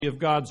Of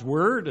God's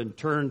Word and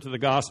turn to the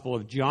Gospel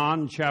of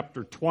John,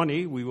 chapter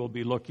 20. We will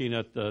be looking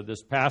at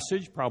this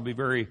passage, probably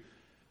very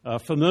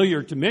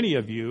familiar to many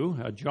of you.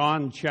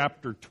 John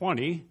chapter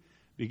 20,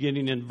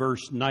 beginning in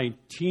verse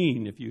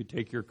 19, if you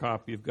take your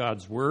copy of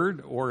God's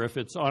Word, or if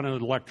it's on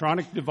an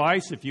electronic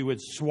device, if you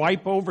would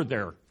swipe over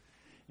there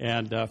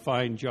and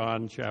find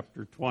John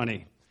chapter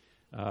 20.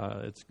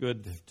 It's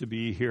good to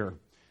be here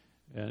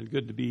and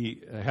good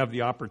to have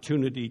the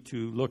opportunity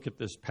to look at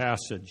this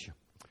passage.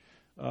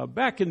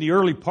 Back in the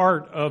early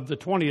part of the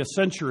 20th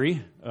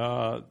century,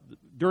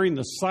 during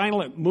the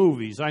silent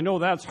movies, I know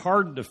that's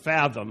hard to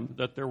fathom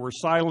that there were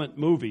silent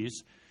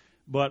movies,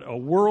 but a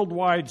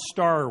worldwide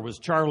star was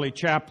Charlie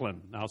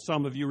Chaplin. Now,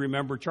 some of you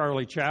remember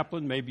Charlie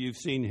Chaplin. Maybe you've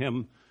seen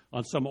him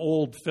on some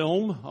old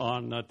film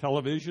on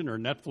television or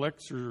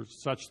Netflix or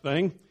such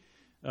thing.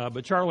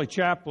 But Charlie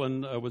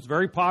Chaplin was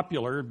very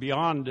popular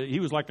he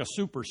was like a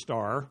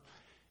superstar.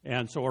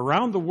 And so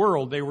around the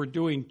world, they were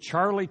doing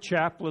Charlie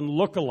Chaplin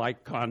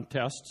look-alike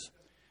contests.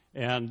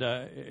 And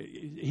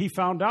he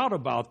found out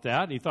about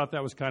that. He thought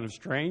that was kind of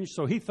strange.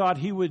 So he thought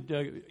he would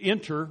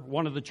enter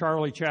one of the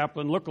Charlie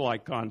Chaplin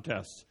look-alike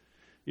contests.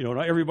 You know,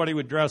 everybody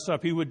would dress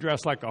up. He would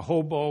dress like a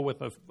hobo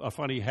with a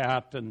funny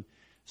hat. And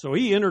so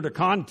he entered a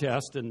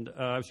contest, and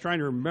I was trying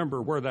to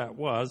remember where that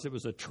was. It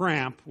was a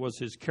tramp was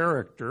his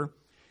character.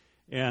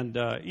 And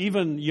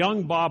even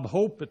young Bob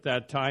Hope at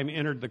that time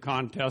entered the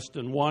contest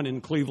and won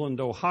in Cleveland,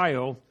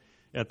 Ohio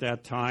at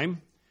that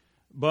time.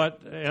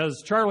 But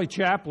as Charlie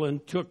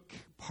Chaplin took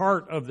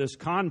part of this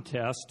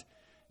contest,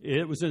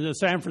 it was in the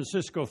San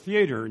Francisco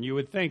theater, and you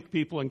would think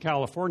people in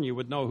California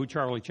would know who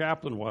Charlie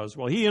Chaplin was.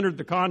 Well, he entered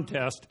the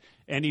contest,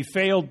 and he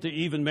failed to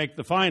even make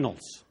the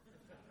finals.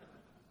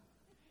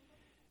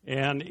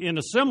 And in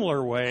a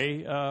similar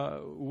way,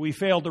 we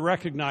fail to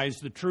recognize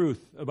the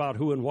truth about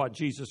who and what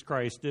Jesus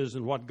Christ is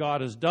and what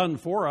God has done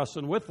for us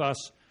and with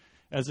us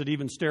as it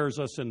even stares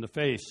us in the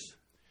face.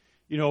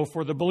 You know,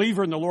 for the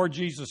believer in the Lord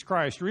Jesus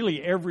Christ,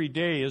 really every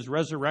day is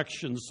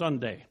Resurrection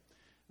Sunday.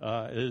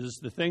 It is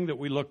the thing that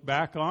we look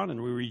back on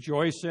and we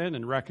rejoice in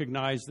and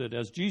recognize that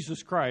as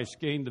Jesus Christ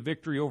gained the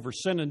victory over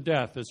sin and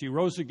death, as he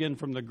rose again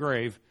from the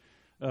grave,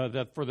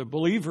 that for the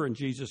believer in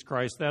Jesus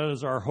Christ, that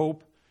is our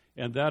hope.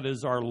 And that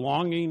is our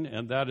longing,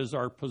 and that is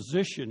our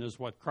position, is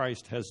what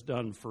Christ has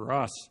done for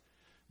us.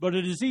 But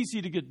it is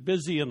easy to get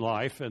busy in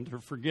life and to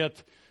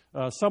forget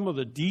some of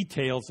the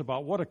details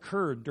about what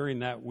occurred during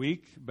that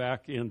week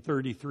back in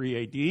 33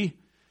 A.D.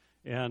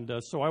 And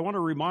so I want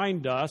to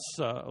remind us,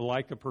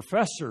 like a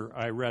professor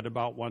I read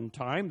about one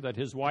time, that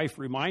his wife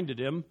reminded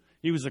him.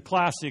 He was a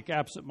classic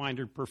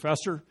absent-minded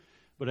professor,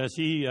 but as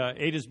he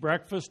ate his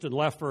breakfast and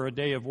left for a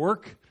day of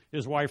work,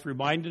 his wife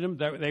reminded him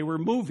that they were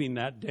moving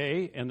that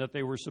day and that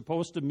they were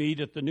supposed to meet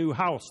at the new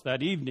house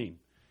that evening.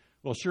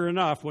 Well, sure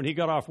enough, when he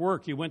got off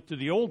work, he went to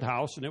the old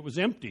house and it was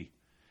empty.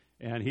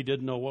 And he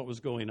didn't know what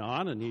was going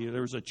on. And there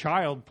was a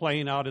child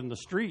playing out in the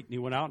street. And he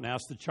went out and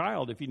asked the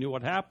child if he knew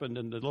what happened.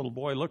 And the little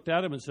boy looked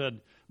at him and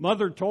said,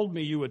 "Mother told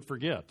me you would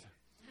forget."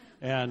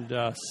 And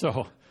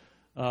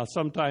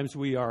sometimes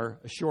we are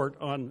short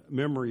on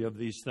memory of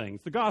these things.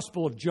 The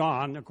Gospel of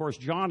John, of course,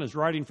 John is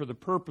writing for the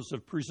purpose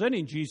of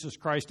presenting Jesus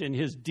Christ in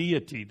his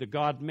deity, the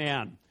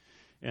God-man.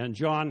 And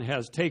John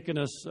has taken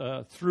us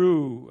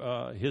through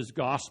his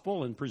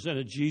Gospel and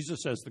presented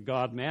Jesus as the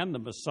God-man, the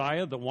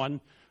Messiah, the one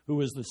who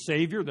is the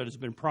Savior that has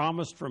been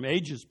promised from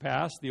ages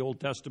past. The Old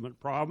Testament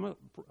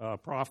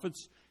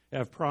prophets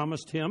have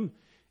promised him.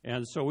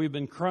 And so we've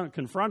been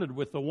confronted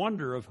with the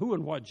wonder of who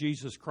and what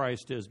Jesus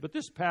Christ is. But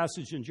this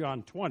passage in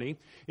John 20,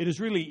 it is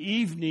really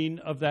evening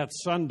of that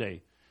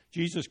Sunday.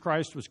 Jesus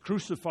Christ was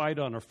crucified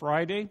on a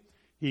Friday.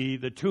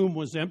 The tomb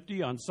was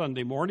empty on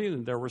Sunday morning,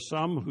 and there were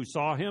some who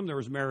saw him. There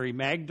was Mary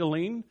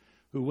Magdalene,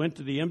 who went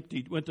to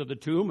the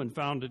tomb and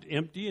found it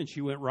empty, and she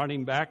went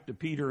running back to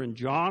Peter and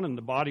John, and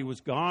the body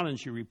was gone, and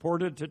she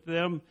reported it to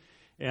them.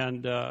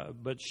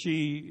 But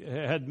she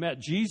had met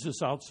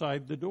Jesus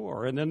outside the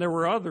door. And then there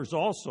were others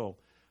also.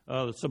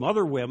 Some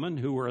other women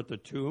who were at the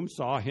tomb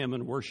saw him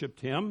and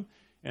worshiped him.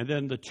 And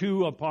then the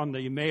two upon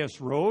the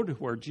Emmaus Road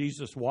where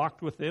Jesus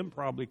walked with them,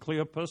 probably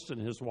Cleopas and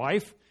his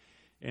wife.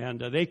 And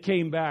they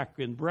came back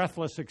in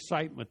breathless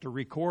excitement to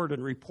record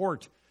and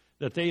report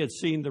that they had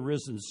seen the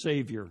risen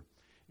Savior.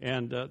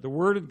 And the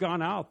word had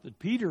gone out that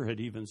Peter had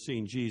even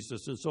seen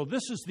Jesus. And so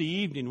this is the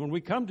evening. When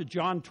we come to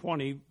John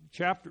 20,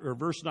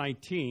 verse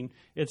 19,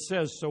 it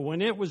says, "So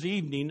when it was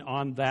evening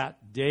on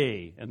that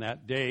day," and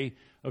that day,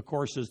 of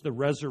course, is the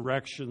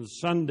Resurrection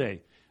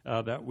Sunday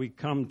that we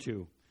come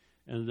to.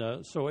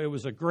 And so it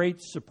was a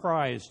great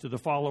surprise to the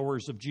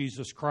followers of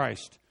Jesus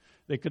Christ.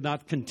 They could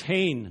not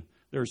contain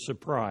their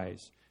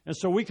surprise. And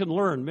so we can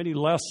learn many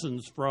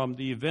lessons from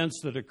the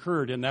events that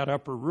occurred in that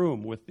upper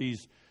room with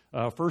these,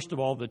 first of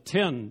all, the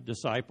 10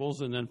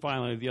 disciples, and then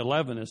finally the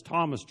 11 as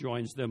Thomas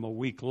joins them a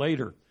week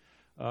later.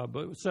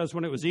 But it says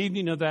when it was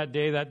evening of that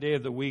day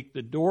of the week,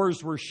 the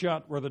doors were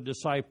shut where the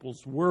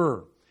disciples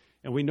were.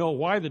 And we know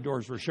why the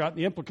doors were shut.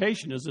 The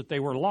implication is that they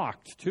were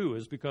locked, too,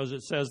 is because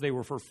it says they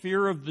were for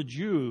fear of the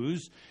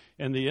Jews.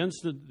 And the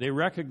instant they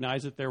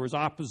recognized that there was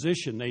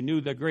opposition, they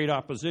knew the great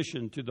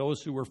opposition to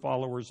those who were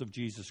followers of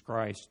Jesus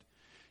Christ.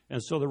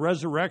 And so the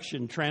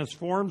resurrection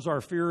transforms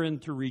our fear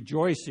into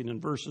rejoicing in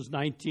verses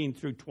 19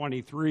 through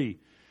 23.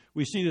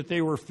 We see that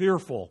they were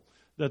fearful,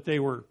 that they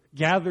were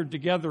gathered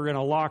together in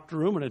a locked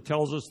room, and it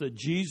tells us that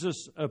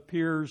Jesus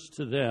appears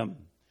to them.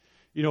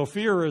 You know,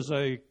 fear is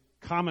a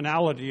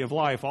commonality of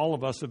life. All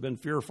of us have been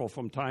fearful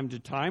from time to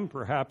time.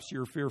 Perhaps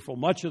you're fearful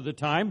much of the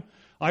time.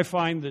 I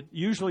find that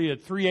usually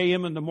at 3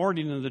 a.m. in the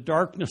morning, in the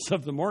darkness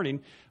of the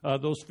morning,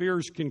 those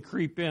fears can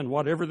creep in,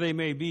 whatever they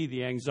may be,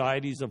 the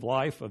anxieties of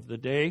life, of the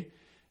day.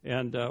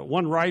 And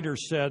one writer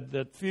said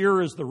that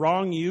fear is the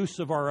wrong use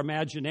of our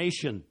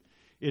imagination.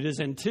 It is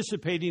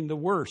anticipating the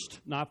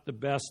worst, not the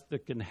best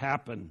that can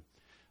happen.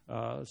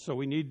 So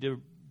we need to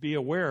be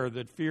aware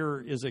that fear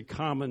is a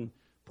common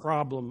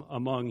problem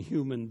among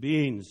human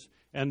beings.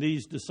 And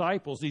these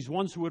disciples, these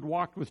ones who had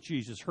walked with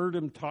Jesus, heard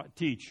him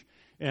teach,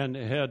 and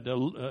had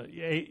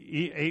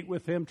ate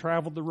with him,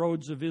 traveled the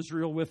roads of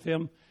Israel with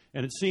him,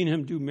 and had seen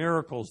him do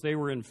miracles. They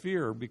were in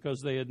fear because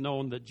they had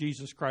known that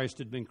Jesus Christ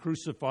had been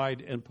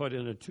crucified and put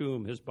in a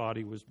tomb. His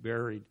body was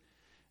buried.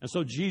 And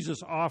so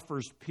Jesus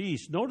offers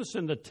peace. Notice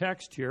in the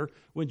text here,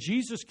 when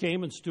Jesus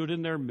came and stood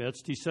in their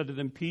midst, he said to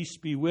them, "Peace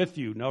be with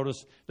you."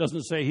 Notice, it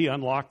doesn't say he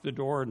unlocked the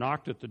door or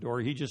knocked at the door.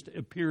 He just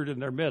appeared in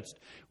their midst.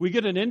 We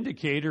get an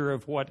indicator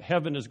of what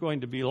heaven is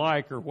going to be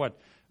like, or what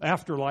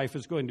afterlife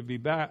is going to be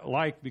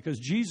like, because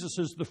Jesus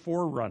is the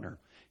forerunner.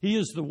 He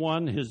is the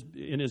one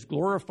in his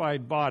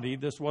glorified body.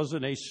 This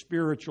wasn't a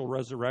spiritual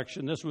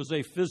resurrection. This was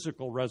a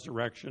physical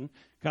resurrection,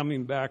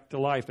 coming back to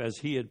life as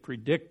he had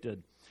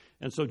predicted.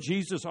 And so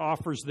Jesus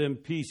offers them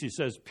peace. He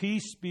says,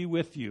 "Peace be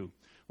with you."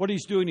 What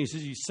he's doing is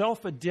he's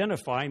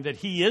self-identifying that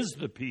he is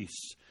the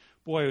peace.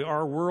 Boy,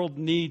 our world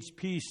needs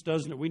peace,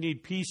 doesn't it? We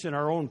need peace in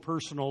our own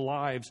personal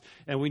lives,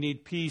 and we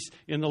need peace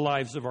in the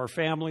lives of our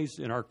families,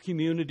 in our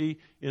community,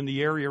 in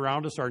the area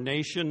around us, our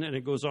nation, and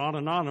it goes on,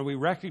 and we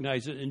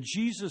recognize it. And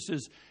Jesus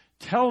is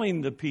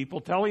telling the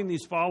people, telling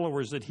these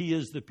followers that he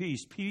is the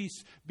peace.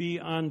 Peace be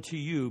unto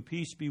you,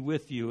 peace be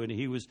with you. And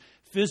he was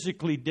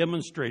physically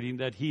demonstrating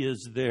that he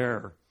is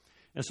there.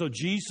 And so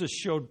Jesus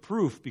showed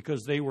proof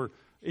because they were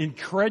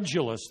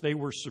incredulous. They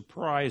were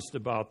surprised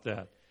about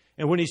that.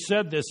 And when he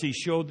said this, he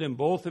showed them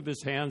both of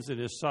his hands and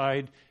his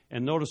side.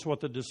 And notice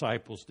what the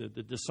disciples did.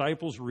 The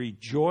disciples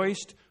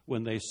rejoiced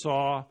when they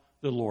saw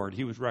the Lord.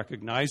 He was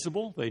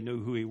recognizable. They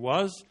knew who he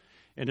was.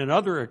 And in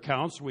other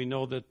accounts, we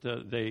know that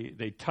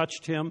they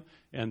touched him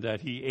and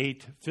that he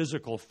ate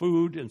physical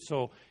food. And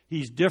so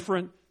he's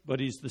different, but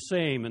he's the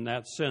same in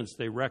that sense.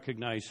 They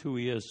recognize who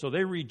he is. So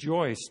they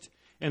rejoiced.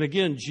 And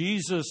again,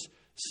 Jesus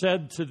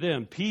said to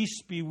them,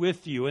 "Peace be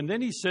with you." And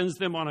then he sends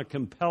them on a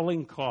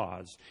compelling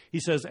cause. He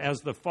says, "As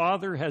the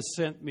Father has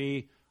sent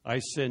me, I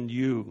send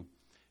you."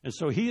 And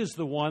so he is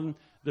the one,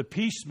 the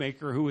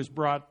peacemaker, who has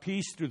brought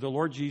peace through the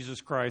Lord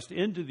Jesus Christ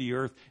into the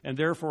earth, and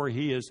therefore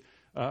he is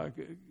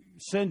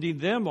sending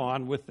them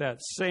on with that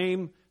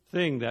same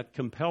thing, that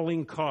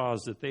compelling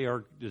cause that they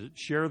are to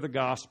share the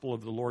gospel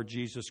of the Lord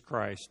Jesus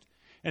Christ.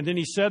 And then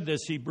he said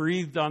this, he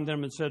breathed on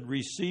them and said,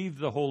 "Receive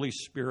the Holy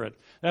Spirit."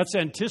 That's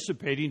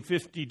anticipating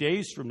 50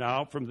 days from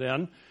now, from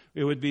then,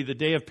 it would be the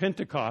day of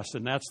Pentecost,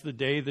 and that's the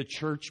day the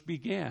church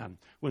began.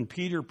 When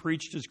Peter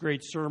preached his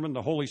great sermon,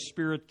 the Holy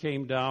Spirit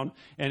came down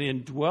and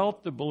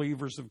indwelt the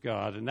believers of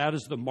God. And that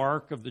is the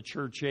mark of the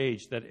church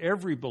age, that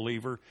every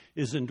believer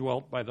is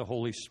indwelt by the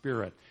Holy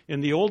Spirit.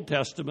 In the Old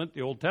Testament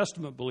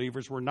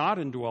believers were not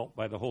indwelt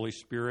by the Holy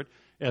Spirit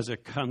as a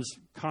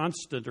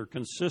constant or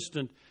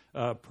consistent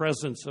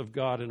presence of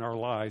God in our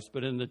lives.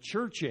 But in the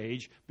church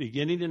age,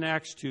 beginning in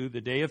Acts 2, the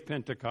day of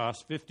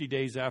Pentecost, 50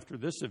 days after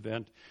this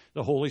event,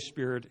 the Holy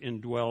Spirit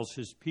indwells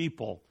his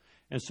people.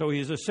 And so he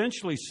is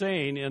essentially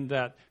saying in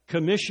that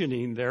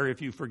commissioning there, if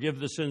you forgive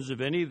the sins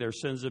of any, their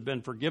sins have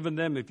been forgiven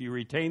them. If you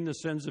retain the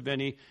sins of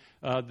any,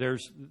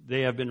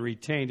 they have been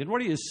retained. And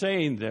what he is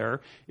saying there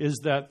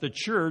is that the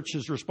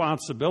church's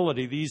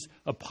responsibility, these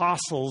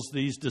apostles,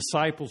 these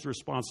disciples'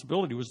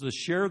 responsibility, was to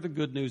share the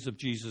good news of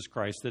Jesus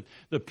Christ, that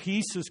the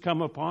peace has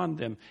come upon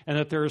them, and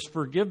that there is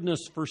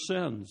forgiveness for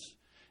sins.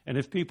 And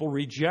if people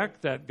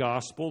reject that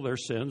gospel, their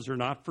sins are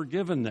not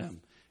forgiven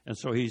them. And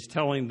so he's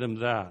telling them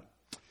that.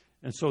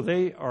 And so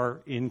they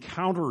are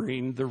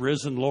encountering the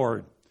risen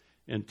Lord,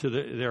 and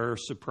they're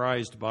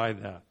surprised by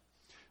that.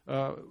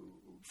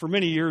 For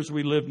many years,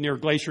 we lived near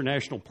Glacier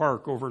National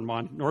Park over in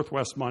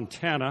northwest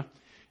Montana,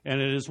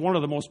 and it is one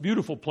of the most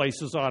beautiful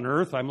places on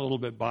earth. I'm a little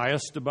bit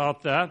biased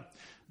about that.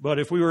 But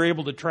if we were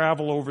able to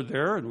travel over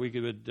there, and we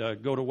could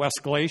go to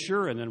West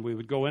Glacier, and then we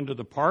would go into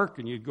the park,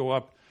 and you'd go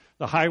up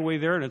the highway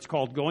there, and it's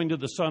called Going to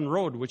the Sun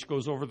Road, which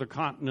goes over the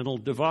Continental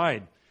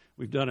Divide.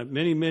 We've done it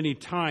many, many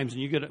times,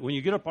 and when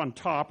you get up on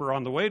top or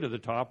on the way to the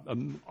top,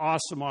 an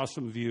awesome,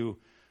 awesome view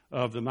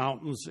of the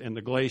mountains and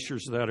the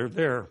glaciers that are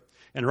there.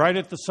 And right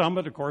at the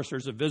summit, of course,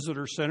 there's a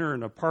visitor center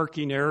and a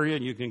parking area,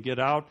 and you can get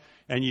out,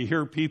 and you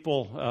hear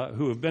people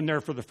who have been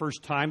there for the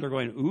first time. They're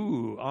going,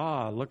 ooh,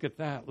 look at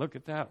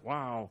that,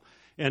 wow.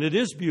 And it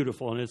is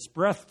beautiful, and it's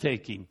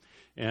breathtaking.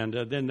 And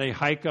then they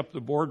hike up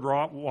the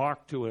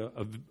boardwalk to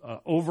a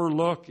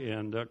overlook,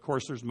 and, of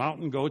course, there's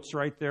mountain goats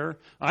right there.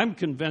 I'm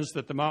convinced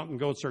that the mountain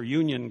goats are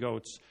union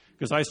goats,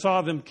 because I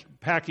saw them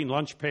packing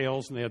lunch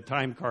pails, and they had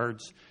time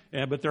cards,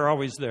 but they're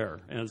always there.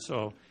 And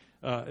so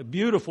a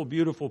beautiful,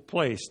 beautiful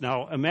place.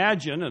 Now,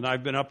 imagine, and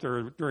I've been up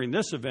there during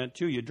this event,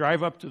 too, you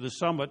drive up to the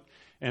summit,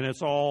 and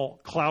it's all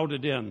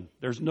clouded in.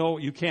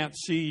 You can't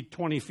see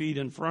 20 feet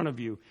in front of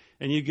you.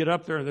 And you get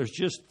up there, and there's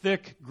just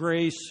thick,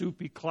 gray,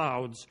 soupy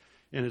clouds,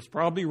 and it's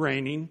probably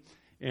raining,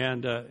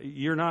 and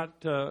you're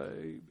not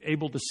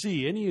able to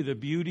see any of the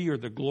beauty or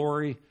the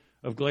glory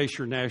of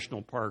Glacier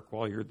National Park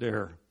while you're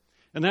there.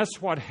 And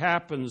that's what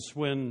happens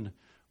when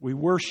we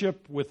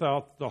worship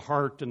without the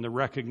heart and the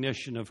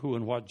recognition of who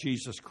and what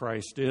Jesus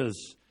Christ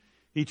is.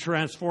 He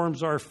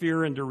transforms our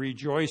fear into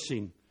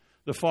rejoicing.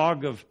 The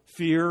fog of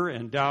fear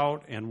and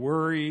doubt and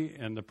worry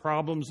and the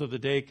problems of the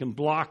day can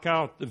block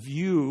out the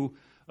view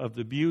of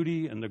the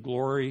beauty and the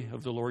glory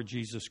of the Lord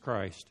Jesus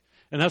Christ.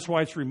 And that's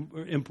why it's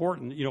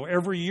important.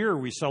 Every year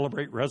we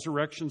celebrate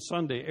Resurrection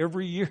Sunday.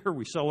 Every year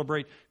we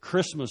celebrate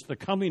Christmas, the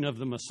coming of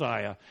the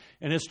Messiah.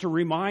 And it's to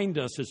remind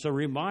us, it's a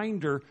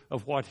reminder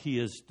of what He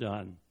has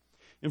done.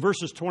 In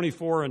verses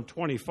 24 and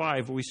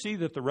 25, we see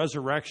that the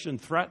resurrection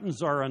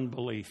threatens our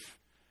unbelief.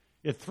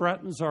 It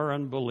threatens our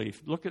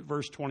unbelief. Look at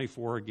verse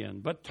 24 again.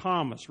 But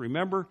Thomas,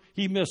 remember,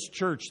 he missed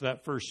church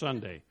that first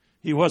Sunday.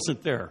 He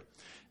wasn't there.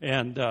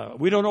 And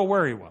we don't know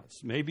where he was.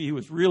 Maybe he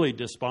was really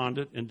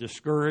despondent and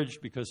discouraged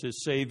because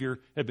his Savior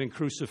had been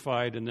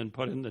crucified and then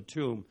put in the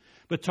tomb.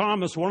 But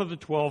Thomas, one of the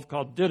 12,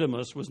 called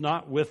Didymus, was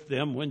not with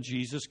them when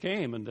Jesus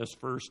came in this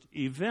first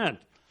event.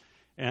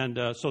 And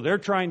so they're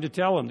trying to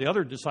tell him. The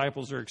other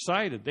disciples are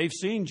excited. They've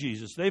seen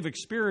Jesus. They've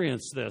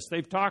experienced this.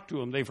 They've talked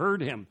to him. They've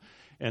heard him.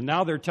 And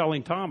now they're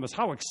telling Thomas,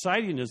 how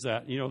exciting is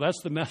that?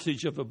 That's the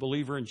message of a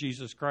believer in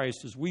Jesus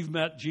Christ, is we've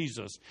met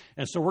Jesus.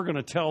 And so we're going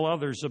to tell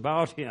others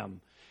about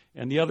him.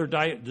 And the other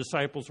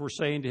disciples were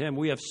saying to him,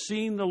 we have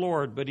seen the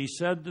Lord. But he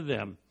said to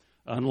them,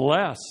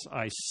 unless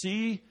I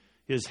see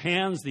his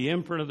hands, the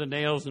imprint of the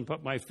nails, and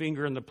put my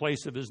finger in the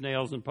place of his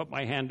nails, and put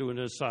my hand to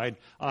his side,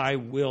 I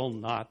will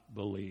not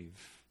believe.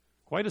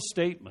 Quite a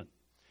statement.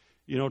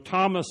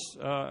 Thomas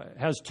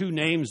has two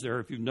names there,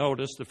 if you've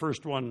noticed. The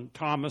first one,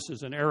 Thomas,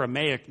 is an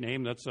Aramaic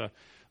name. That's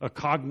a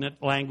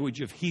cognate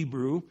language of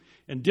Hebrew.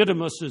 And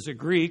Didymus is a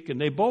Greek,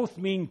 and they both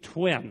mean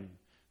twin.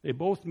 They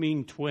both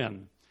mean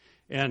twin.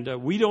 And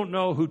we don't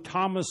know who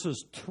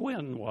Thomas's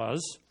twin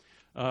was,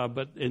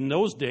 but in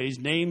those days,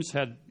 names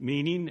had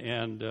meaning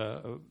and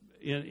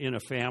in a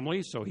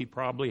family, so he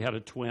probably had a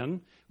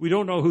twin. We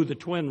don't know who the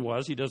twin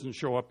was. He doesn't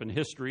show up in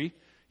history,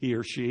 he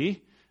or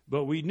she.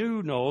 But we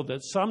do know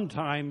that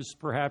sometimes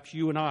perhaps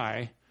you and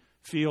I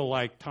feel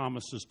like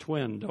Thomas's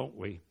twin, don't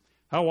we?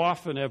 How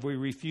often have we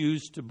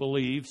refused to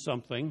believe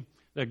something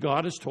that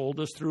God has told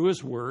us through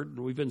His Word, and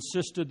we've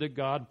insisted that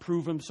God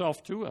prove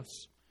Himself to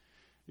us?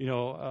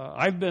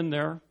 I've been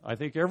there. I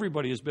think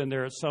everybody has been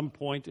there at some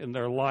point in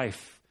their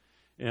life.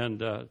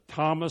 And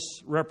Thomas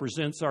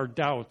represents our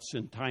doubts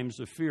in times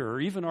of fear,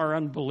 or even our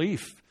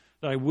unbelief,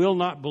 that I will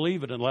not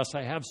believe it unless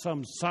I have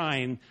some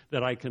sign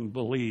that I can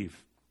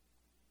believe.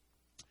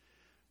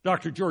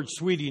 Dr. George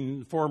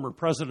Sweeting, former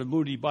president of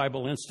Moody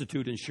Bible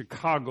Institute in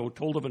Chicago,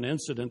 told of an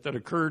incident that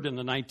occurred in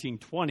the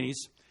 1920s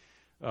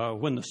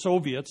when the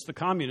Soviets, the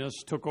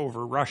communists, took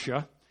over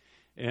Russia.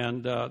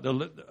 And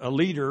a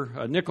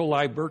leader,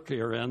 Nikolai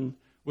Bukharin,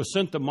 was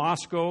sent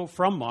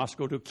from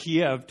Moscow to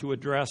Kiev to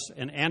address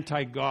an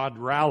anti-God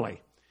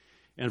rally.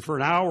 And for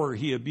an hour,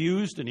 he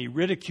abused and he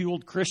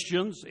ridiculed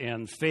Christians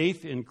and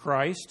faith in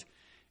Christ.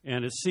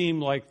 And it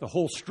seemed like the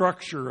whole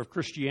structure of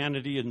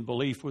Christianity and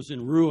belief was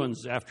in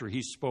ruins after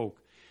he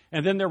spoke.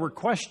 And then there were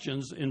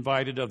questions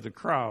invited of the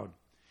crowd.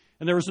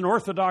 And there was an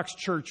Orthodox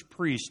church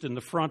priest in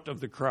the front of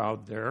the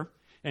crowd there.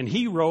 And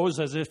he rose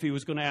as if he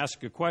was going to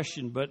ask a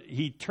question, but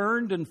he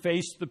turned and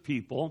faced the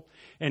people,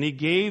 and he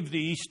gave the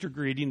Easter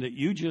greeting that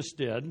you just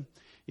did.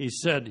 He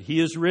said, "He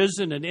is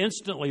risen," and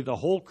instantly the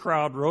whole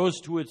crowd rose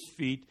to its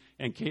feet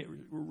and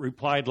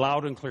replied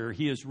loud and clear,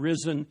 "He is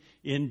risen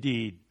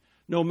indeed."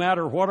 No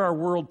matter what our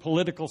world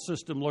political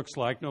system looks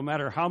like, no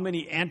matter how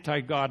many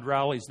anti-God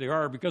rallies there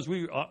are, because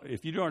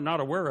if you are not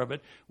aware of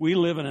it, we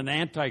live in an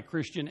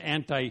anti-Christian,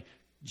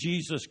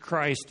 anti-Jesus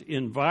Christ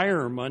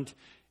environment,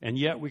 and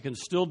yet we can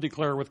still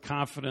declare with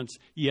confidence,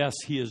 yes,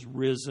 He is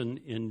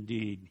risen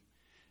indeed.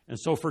 And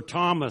so for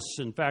Thomas,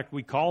 in fact,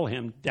 we call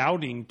him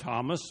Doubting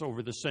Thomas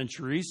over the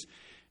centuries.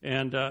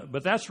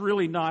 But that's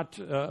really not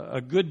a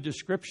good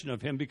description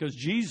of him, because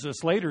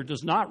Jesus later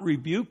does not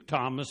rebuke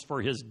Thomas for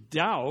his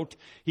doubt.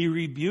 He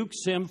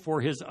rebukes him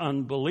for his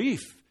unbelief.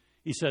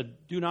 He said,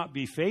 "Do not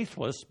be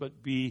faithless,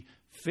 but be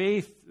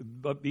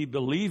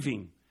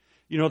believing."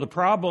 The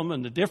problem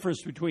and the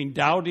difference between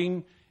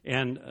doubting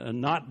and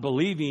not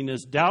believing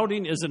is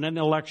doubting is an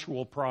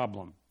intellectual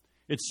problem.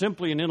 It's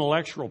simply an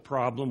intellectual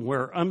problem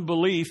where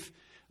unbelief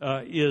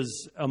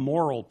is a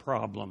moral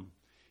problem.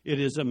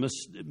 It is a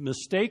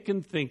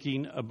mistaken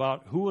thinking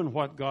about who and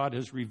what God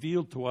has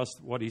revealed to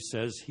us, what he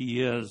says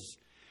he is.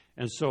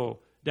 And so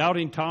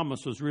doubting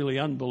Thomas was really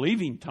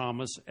unbelieving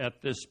Thomas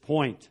at this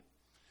point.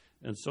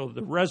 And so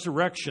the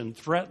resurrection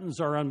threatens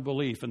our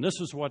unbelief. And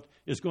this is what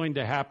is going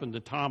to happen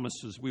to Thomas,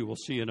 as we will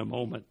see in a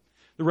moment.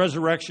 The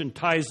resurrection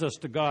ties us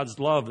to God's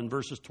love in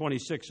verses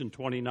 26 and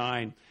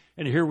 29.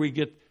 And here we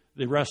get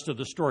the rest of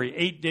the story.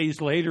 8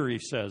 days later, he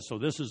says, so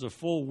this is a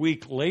full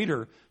week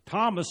later,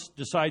 Thomas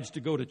decides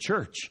to go to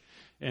church.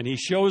 And he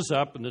shows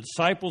up, and the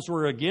disciples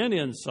were again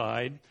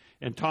inside,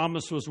 and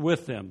Thomas was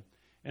with them.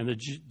 And the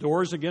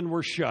doors again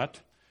were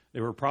shut. They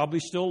were probably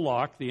still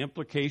locked. The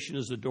implication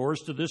is the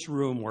doors to this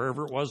room,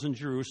 wherever it was in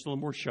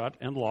Jerusalem, were shut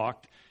and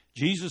locked.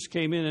 Jesus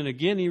came in, and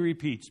again he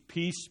repeats,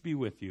 peace be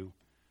with you.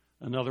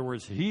 In other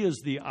words, he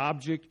is the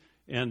object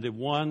and the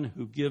one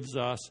who gives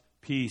us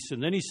peace.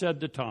 And then he said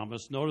to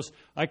Thomas, notice,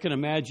 I can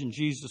imagine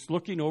Jesus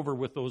looking over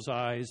with those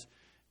eyes,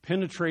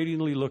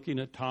 penetratingly looking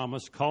at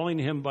Thomas, calling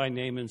him by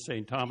name and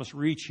saying, Thomas,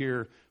 reach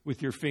here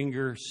with your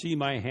finger, see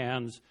my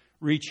hands,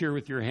 reach here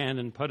with your hand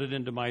and put it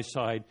into my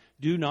side.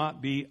 Do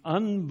not be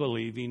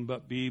unbelieving,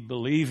 but be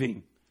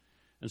believing.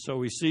 And so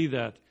we see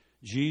that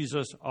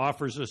Jesus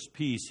offers us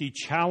peace. He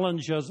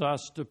challenges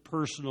us to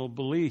personal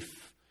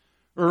belief.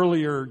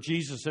 Earlier,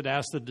 Jesus had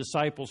asked the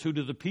disciples, who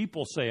do the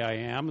people say I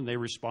am? And they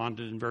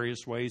responded in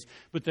various ways.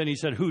 But then he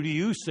said, who do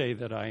you say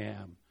that I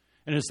am?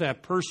 And it's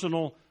that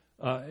personal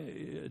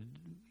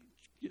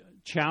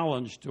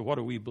challenge to what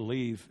do we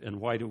believe and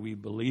why do we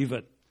believe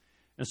it?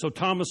 And so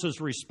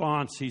Thomas's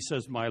response, he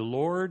says, my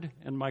Lord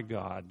and my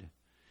God.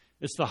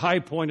 It's the high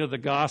point of the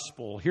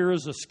gospel. Here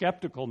is a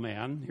skeptical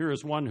man. Here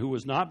is one who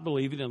was not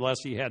believing unless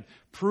he had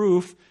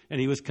proof,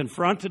 and he was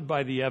confronted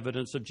by the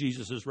evidence of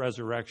Jesus'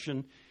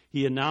 resurrection.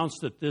 He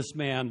announced that this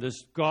man,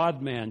 this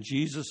God-man,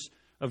 Jesus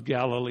of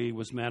Galilee,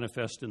 was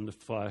manifest in the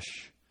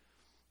flesh.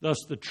 Thus,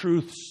 the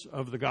truths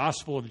of the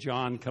Gospel of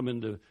John come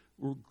into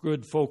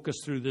good focus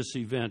through this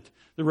event.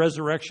 The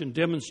resurrection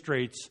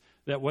demonstrates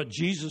that what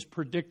Jesus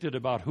predicted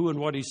about who and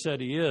what he said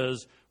he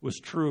is was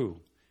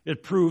true.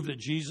 It proved that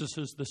Jesus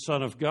is the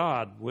Son of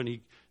God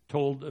when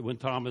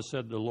Thomas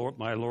said, "The Lord,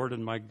 my Lord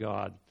and my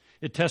God."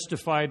 It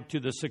testified to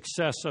the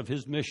success of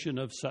his mission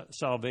of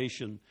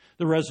salvation.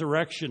 The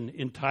resurrection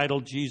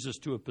entitled Jesus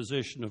to a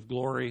position of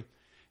glory,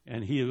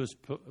 and he was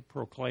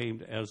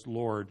proclaimed as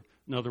Lord.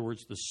 In other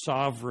words, the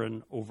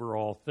sovereign over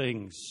all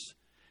things.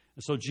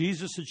 And so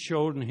Jesus had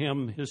shown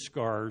him his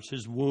scars,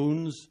 his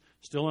wounds,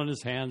 still on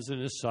his hands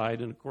and his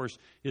side, and of course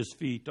his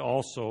feet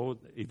also,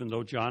 even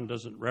though John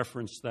doesn't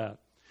reference that.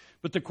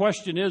 But the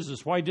question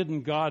is why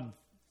didn't God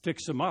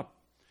fix him up?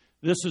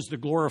 This is the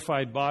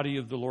glorified body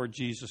of the Lord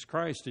Jesus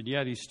Christ, and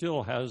yet he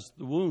still has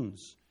the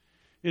wounds.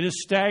 It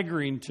is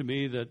staggering to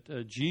me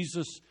that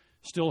Jesus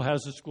still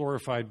has his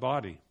glorified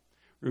body.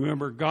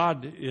 Remember,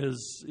 God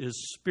is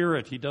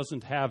spirit. He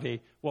doesn't have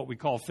what we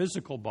call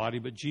physical body,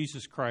 but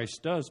Jesus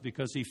Christ does,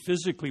 because he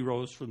physically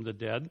rose from the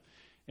dead,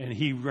 and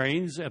he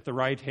reigns at the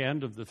right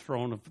hand of the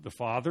throne of the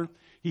Father.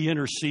 He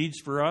intercedes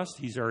for us.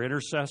 He's our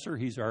intercessor.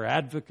 He's our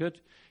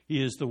advocate.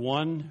 He is the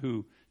one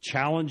who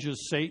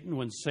challenges Satan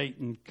when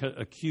Satan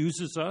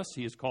accuses us.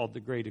 He is called the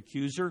great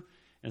accuser.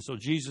 And so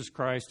Jesus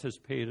Christ has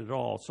paid it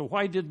all. So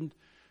why didn't,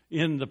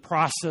 in the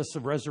process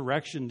of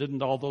resurrection,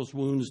 didn't all those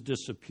wounds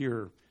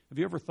disappear? Have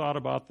you ever thought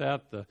about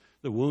that?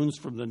 The wounds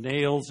from the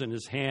nails in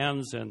his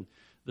hands and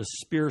the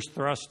spears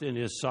thrust in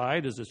his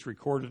side, as it's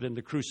recorded in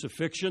the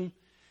crucifixion.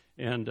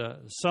 And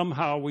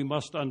somehow we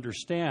must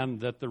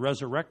understand that the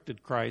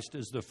resurrected Christ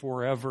is the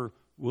forever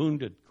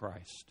wounded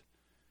Christ.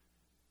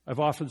 I've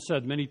often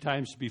said many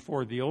times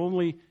before, the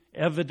only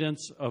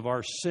evidence of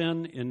our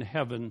sin in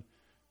heaven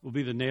will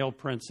be the nail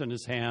prints in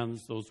his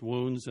hands, those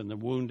wounds, and the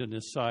wound in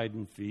his side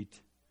and feet.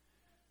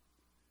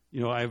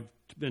 You know, I've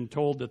been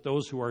told that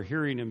those who are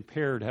hearing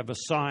impaired have a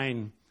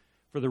sign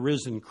for the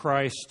risen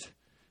Christ.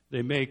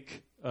 They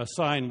make a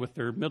sign with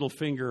their middle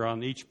finger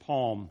on each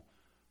palm,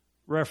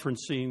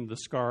 referencing the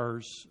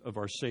scars of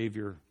our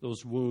Savior,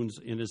 those wounds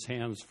in his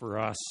hands for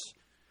us.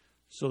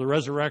 So the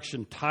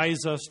resurrection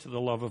ties us to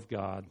the love of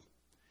God.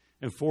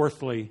 And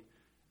fourthly,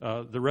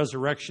 the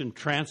resurrection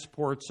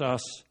transports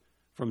us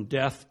from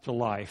death to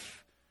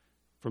life.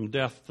 From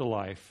death to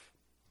life.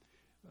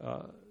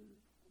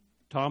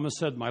 Thomas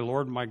said, "My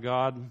Lord, my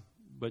God."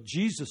 But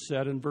Jesus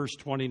said in verse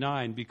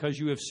 29, "Because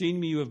you have seen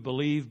me, you have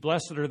believed.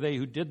 Blessed are they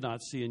who did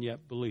not see and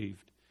yet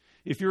believed."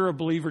 If you're a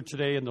believer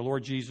today in the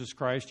Lord Jesus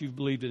Christ, you've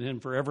believed in him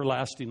for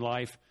everlasting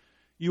life,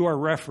 you are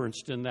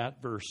referenced in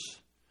that verse.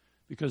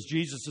 Because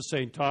Jesus is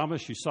saying,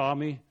 Thomas, you saw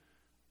me,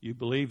 you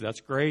believe, that's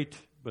great,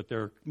 but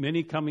there are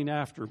many coming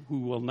after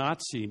who will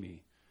not see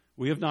me.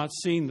 We have not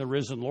seen the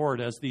risen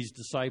Lord as these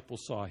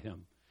disciples saw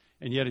him.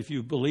 And yet if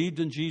you believed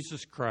in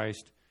Jesus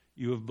Christ,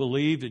 you have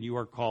believed and you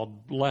are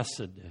called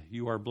blessed.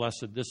 You are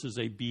blessed. This is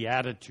a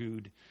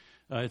beatitude.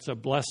 It's a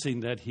blessing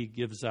that he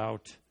gives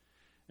out.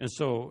 And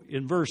so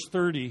in verse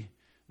 30,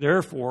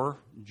 Therefore,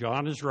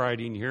 John is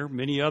writing here,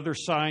 many other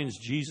signs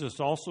Jesus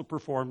also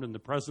performed in the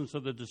presence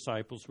of the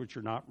disciples, which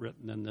are not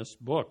written in this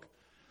book.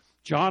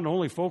 John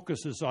only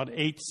focuses on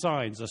 8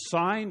 signs. A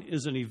sign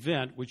is an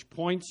event which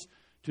points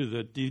to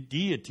the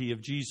deity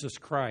of Jesus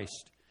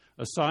Christ.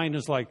 A sign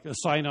is like a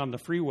sign on the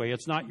freeway.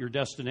 It's not your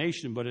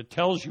destination, but it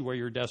tells you where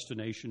your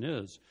destination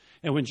is.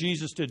 And when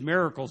Jesus did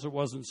miracles, it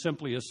wasn't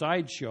simply a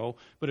sideshow,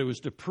 but it was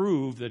to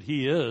prove that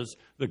he is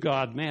the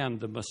God-man,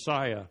 the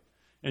Messiah.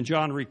 And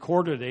John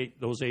recorded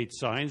those 8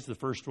 signs. The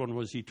first one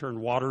was he turned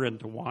water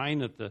into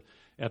wine at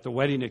the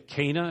wedding at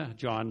Cana,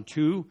 John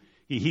 2.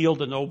 He healed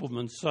the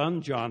nobleman's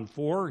son, John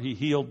 4. He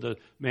healed the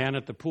man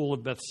at the pool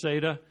of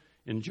Bethsaida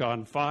in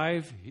John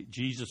 5.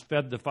 Jesus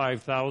fed the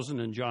 5,000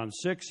 in John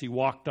 6. He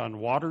walked on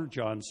water,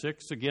 John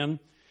 6 again.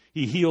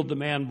 He healed the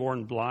man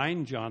born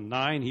blind, John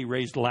 9. He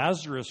raised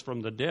Lazarus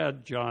from the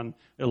dead, John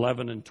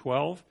 11 and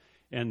 12.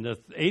 And the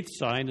 8th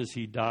sign is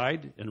he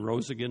died and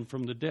rose again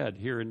from the dead,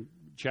 here in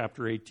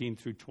chapter 18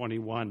 through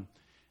 21.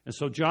 And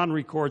so John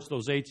records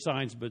those 8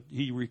 signs, but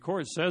he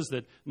says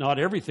that not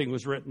everything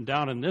was written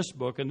down in this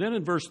book. And then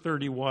in verse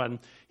 31,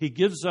 he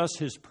gives us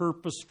his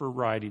purpose for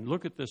writing.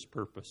 Look at this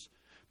purpose.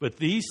 But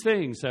these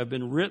things have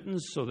been written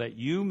so that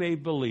you may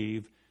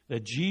believe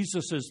that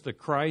Jesus is the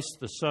Christ,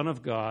 the Son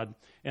of God,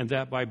 and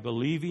that by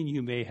believing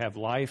you may have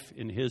life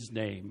in his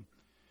name.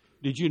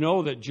 Did you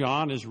know that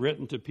John is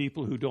written to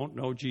people who don't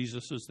know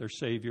Jesus as their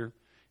Savior?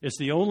 It's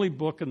the only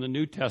book in the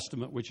New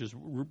Testament which is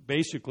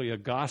basically a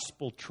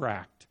gospel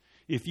tract.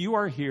 If you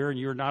are here and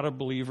you're not a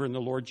believer in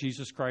the Lord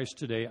Jesus Christ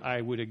today, I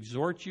would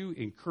exhort you,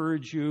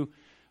 encourage you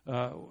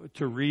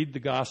to read the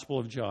Gospel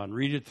of John.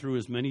 Read it through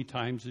as many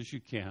times as you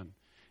can.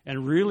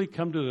 And really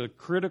come to the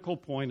critical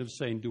point of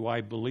saying, do I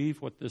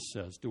believe what this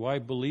says? Do I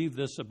believe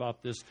this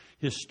about this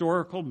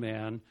historical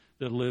man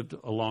that lived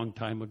a long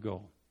time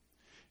ago?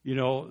 You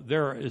know,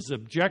 there is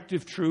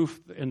objective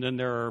truth and then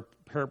there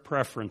are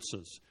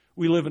preferences.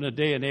 We live in a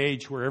day and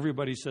age where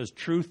everybody says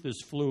truth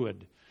is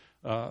fluid.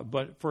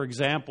 But, for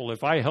example,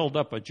 if I held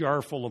up a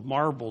jar full of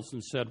marbles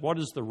and said, what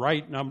is the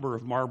right number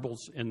of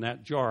marbles in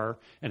that jar,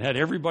 and had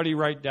everybody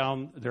write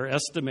down their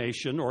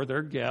estimation or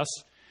their guess,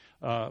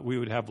 we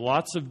would have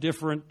lots of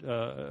different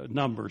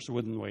numbers,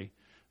 wouldn't we?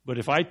 But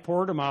if I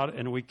poured them out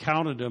and we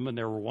counted them and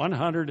there were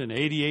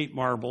 188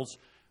 marbles,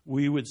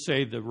 we would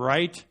say the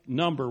right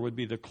number would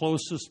be the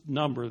closest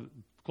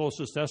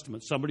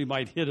estimate. Somebody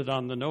might hit it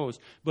on the nose,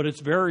 but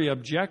it's very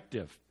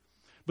objective.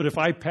 But if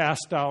I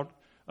passed out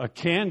a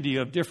candy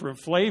of different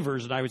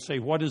flavors and I would say,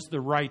 what is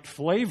the right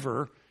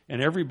flavor?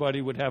 And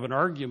everybody would have an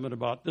argument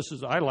about,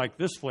 I like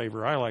this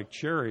flavor, I like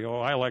cherry,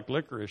 I like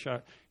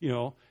licorice.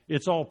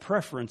 It's all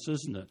preference,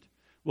 isn't it?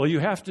 Well, you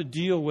have to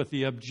deal with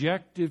the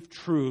objective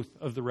truth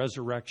of the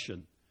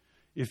resurrection.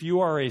 If you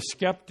are a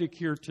skeptic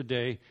here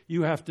today,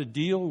 you have to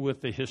deal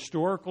with the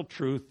historical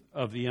truth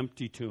of the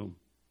empty tomb.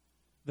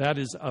 That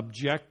is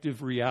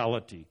objective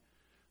reality.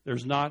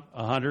 There's not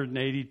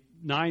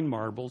 189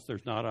 marbles.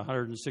 There's not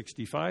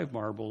 165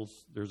 marbles.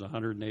 There's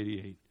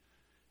 188.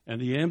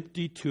 And the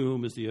empty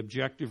tomb is the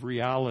objective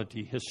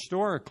reality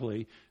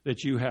historically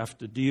that you have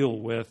to deal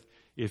with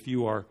if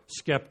you are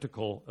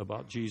skeptical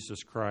about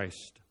Jesus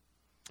Christ.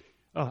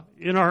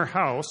 In our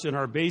house, in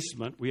our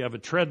basement, we have a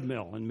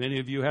treadmill, and many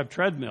of you have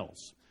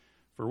treadmills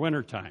for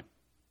wintertime.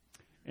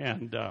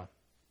 And a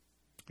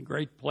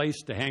great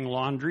place to hang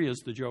laundry, as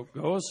the joke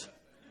goes.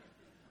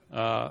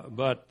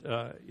 But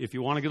if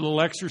you want to get a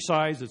little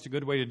exercise, it's a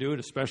good way to do it,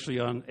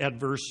 especially on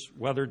adverse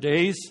weather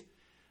days.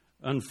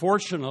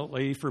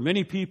 Unfortunately, for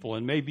many people,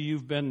 and maybe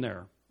you've been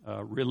there,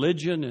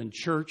 religion and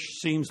church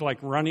seems like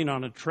running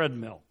on a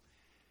treadmill.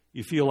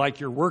 You feel like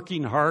you're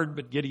working hard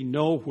but getting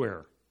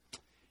nowhere.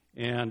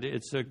 And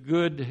it's a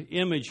good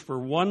image for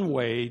one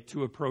way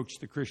to approach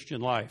the Christian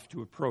life,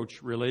 to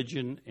approach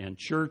religion and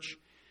church,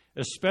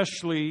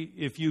 especially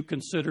if you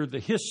consider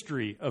the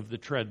history of the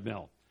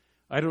treadmill.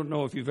 I don't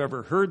know if you've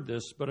ever heard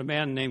this, but a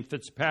man named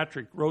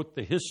Fitzpatrick wrote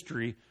the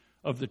history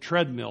of the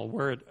treadmill,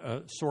 where it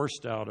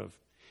sourced out of.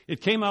 It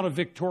came out of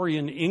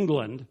Victorian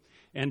England,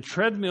 and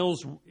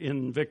treadmills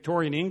in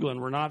Victorian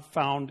England were not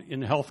found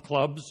in health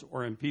clubs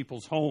or in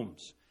people's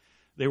homes.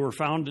 They were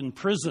found in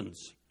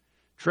prisons.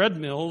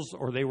 Treadmills,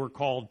 or they were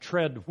called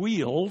tread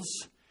wheels,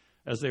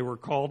 as they were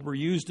called, were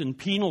used in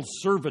penal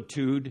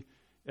servitude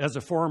as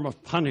a form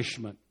of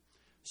punishment.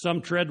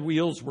 Some tread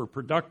wheels were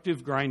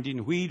productive,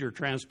 grinding wheat or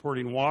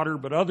transporting water,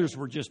 but others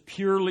were just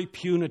purely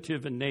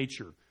punitive in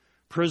nature.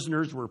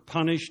 Prisoners were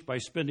punished by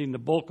spending the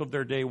bulk of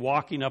their day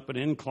walking up an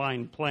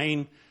inclined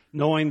plane,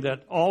 knowing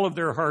that all of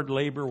their hard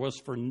labor was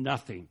for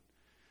nothing.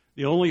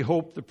 The only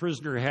hope the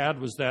prisoner had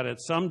was that at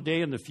some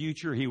day in the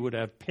future he would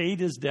have paid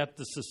his debt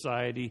to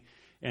society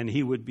and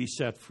he would be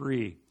set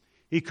free.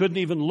 He couldn't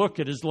even look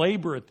at his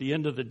labor at the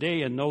end of the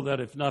day and know that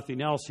if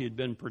nothing else he had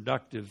been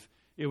productive.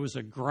 It was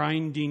a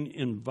grinding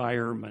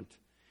environment.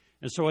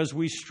 And so as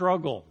we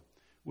struggle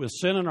with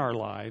sin in our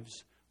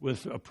lives,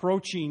 with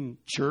approaching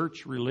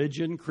church,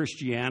 religion,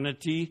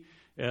 Christianity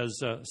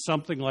as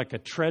something like a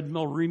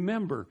treadmill,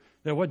 remember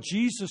that what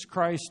Jesus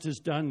Christ has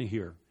done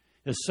here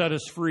has set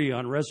us free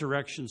on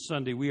Resurrection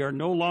Sunday. We are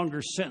no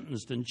longer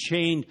sentenced and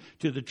chained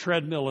to the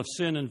treadmill of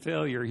sin and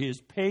failure. He has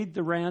paid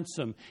the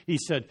ransom. He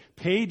said,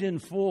 paid in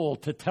full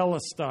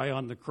tetelestai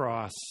on the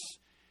cross.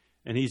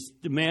 And He's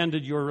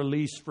demanded your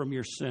release from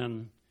your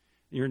sin.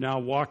 You're now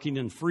walking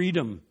in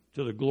freedom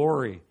to the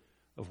glory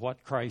of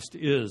what Christ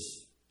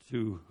is,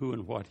 to who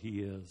and what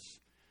He is.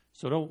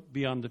 So don't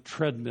be on the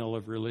treadmill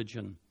of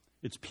religion.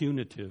 It's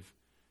punitive.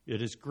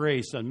 It is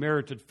grace,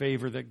 unmerited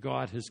favor that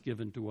God has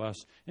given to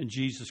us, and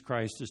Jesus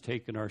Christ has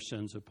taken our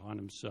sins upon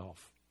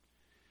Himself.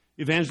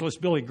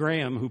 Evangelist Billy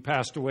Graham, who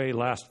passed away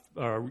last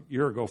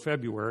year ago,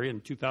 February,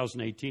 in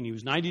 2018, he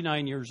was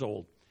 99 years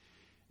old.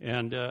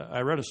 And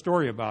I read a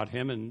story about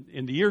him. And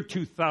in the year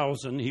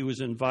 2000, he was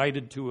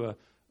invited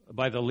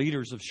by the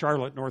leaders of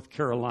Charlotte, North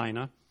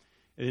Carolina.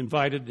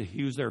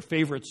 He was their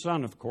favorite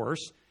son, of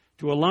course,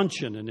 to a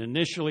luncheon. And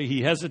initially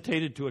he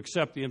hesitated to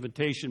accept the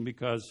invitation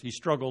because he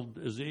struggled,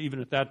 even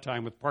at that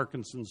time, with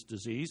Parkinson's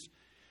disease.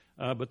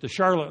 But the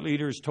Charlotte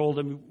leaders told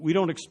him, we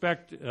don't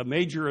expect a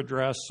major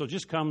address, so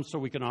just come so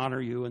we can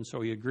honor you. And so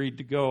he agreed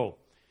to go.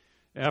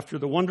 After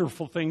the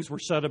wonderful things were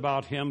said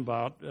about him,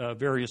 about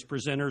various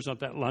presenters at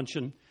that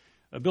luncheon,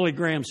 Billy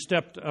Graham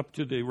stepped up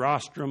to the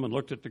rostrum and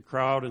looked at the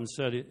crowd and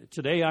said,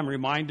 today I'm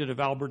reminded of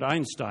Albert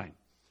Einstein,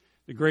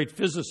 the great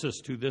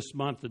physicist who this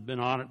month had been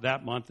honored,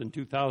 that month in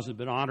 2000 had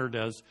been honored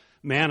as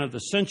Man of the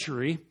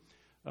Century.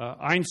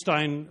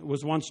 Einstein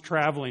was once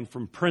traveling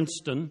from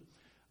Princeton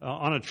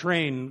on a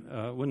train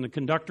when the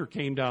conductor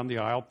came down the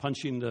aisle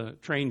punching the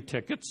train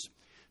tickets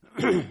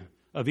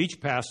of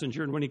each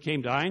passenger. And when he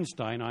came to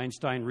Einstein,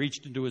 Einstein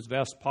reached into his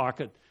vest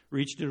pocket,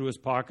 reached into his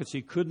pockets.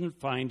 He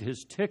couldn't find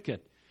his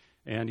ticket.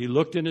 And he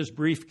looked in his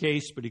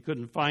briefcase, but he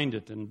couldn't find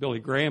it. And Billy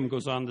Graham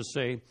goes on to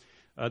say,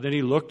 then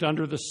he looked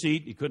under the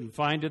seat. He couldn't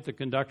find it. The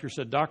conductor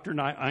said, Dr.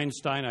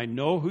 Einstein, I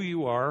know who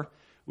you are.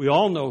 We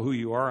all know who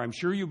you are. I'm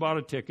sure you bought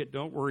a ticket.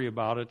 Don't worry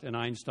about it. And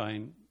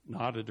Einstein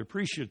nodded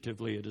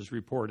appreciatively, it is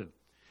reported.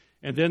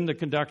 And then the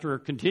conductor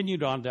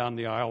continued on down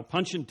the aisle,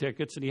 punching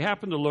tickets, and he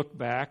happened to look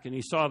back, and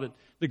he saw that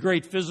the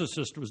great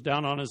physicist was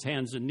down on his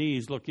hands and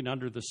knees looking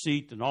under the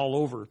seat and all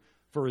over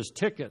for his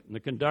ticket. And the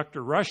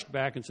conductor rushed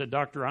back and said,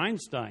 Dr.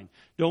 Einstein,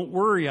 don't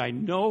worry, I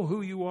know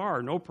who you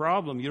are. No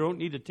problem. You don't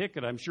need a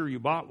ticket. I'm sure you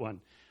bought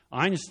one.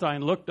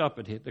 Einstein looked up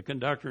at the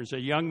conductor and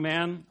said, young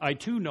man, I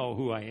too know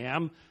who I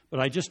am, but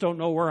I just don't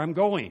know where I'm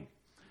going.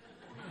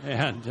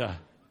 And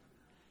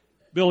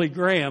Billy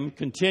Graham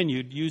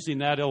continued using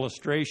that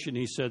illustration.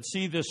 He said,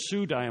 see this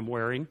suit I am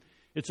wearing?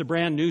 It's a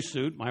brand new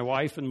suit. My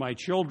wife and my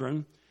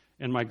children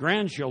and my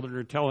grandchildren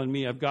are telling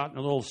me I've gotten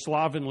a little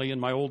slovenly in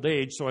my old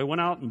age, so I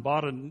went out and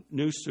bought a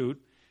new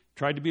suit,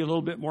 tried to be a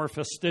little bit more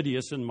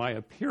fastidious in my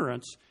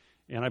appearance,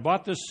 and I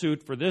bought this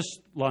suit for this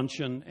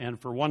luncheon and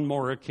for one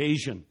more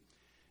occasion.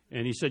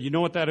 And he said, you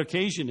know what that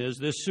occasion is?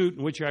 This suit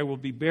in which I will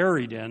be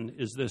buried in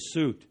is this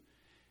suit.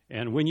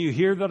 And when you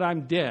hear that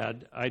I'm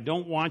dead, I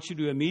don't want you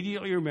to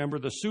immediately remember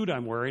the suit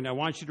I'm wearing. I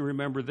want you to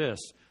remember this.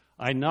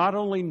 I not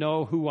only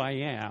know who I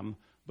am,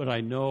 but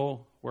I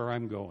know where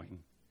I'm going.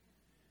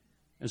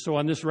 And so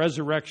on this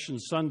Resurrection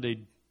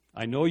Sunday,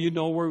 I know you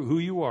know who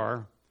you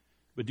are,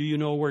 but do you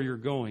know where you're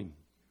going?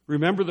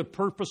 Remember the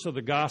purpose of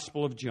the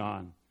Gospel of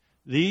John.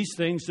 These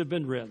things have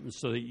been written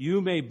so that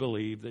you may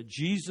believe that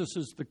Jesus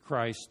is the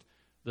Christ,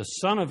 the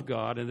Son of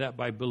God, and that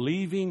by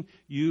believing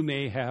you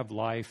may have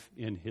life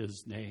in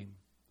His name.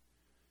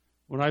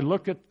 When I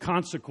look at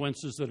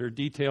consequences that are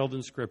detailed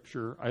in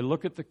Scripture, I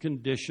look at the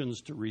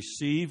conditions to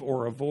receive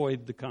or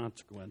avoid the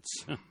consequence.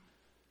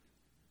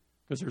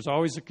 Because there's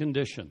always a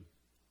condition.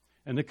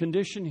 And the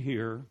condition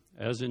here,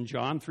 as in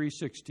John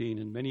 3:16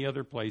 and many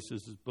other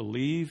places, is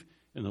believe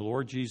in the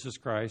Lord Jesus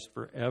Christ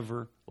for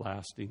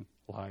everlasting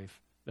life.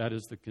 That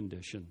is the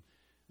condition.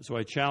 So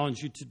I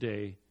challenge you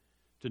today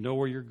to know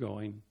where you're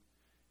going,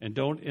 and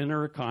don't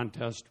enter a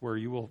contest where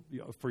you will,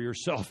 for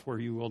yourself, where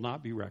you will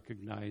not be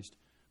recognized,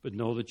 but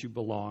know that you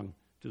belong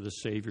to the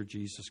Savior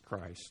Jesus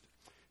Christ.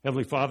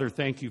 Heavenly Father,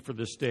 thank you for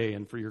this day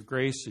and for your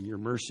grace and your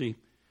mercy.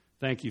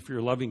 Thank you for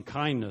your loving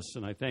kindness,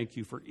 and I thank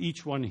you for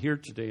each one here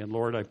today. And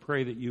Lord, I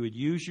pray that you would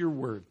use your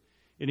word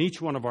in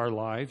each one of our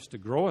lives to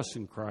grow us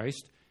in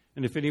Christ.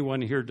 And if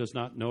anyone here does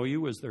not know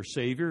you as their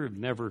Savior, have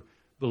never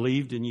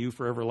believed in you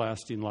for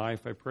everlasting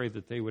life, I pray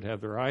that they would have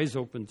their eyes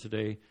open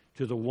today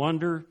to the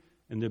wonder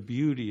and the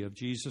beauty of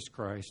Jesus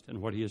Christ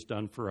and what He has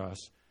done for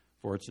us.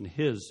 For it's in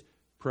His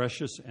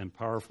precious and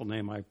powerful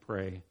name I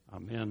pray.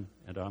 Amen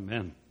and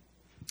amen.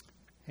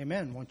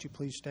 Amen. Won't you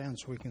please stand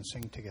so we can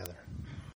sing together?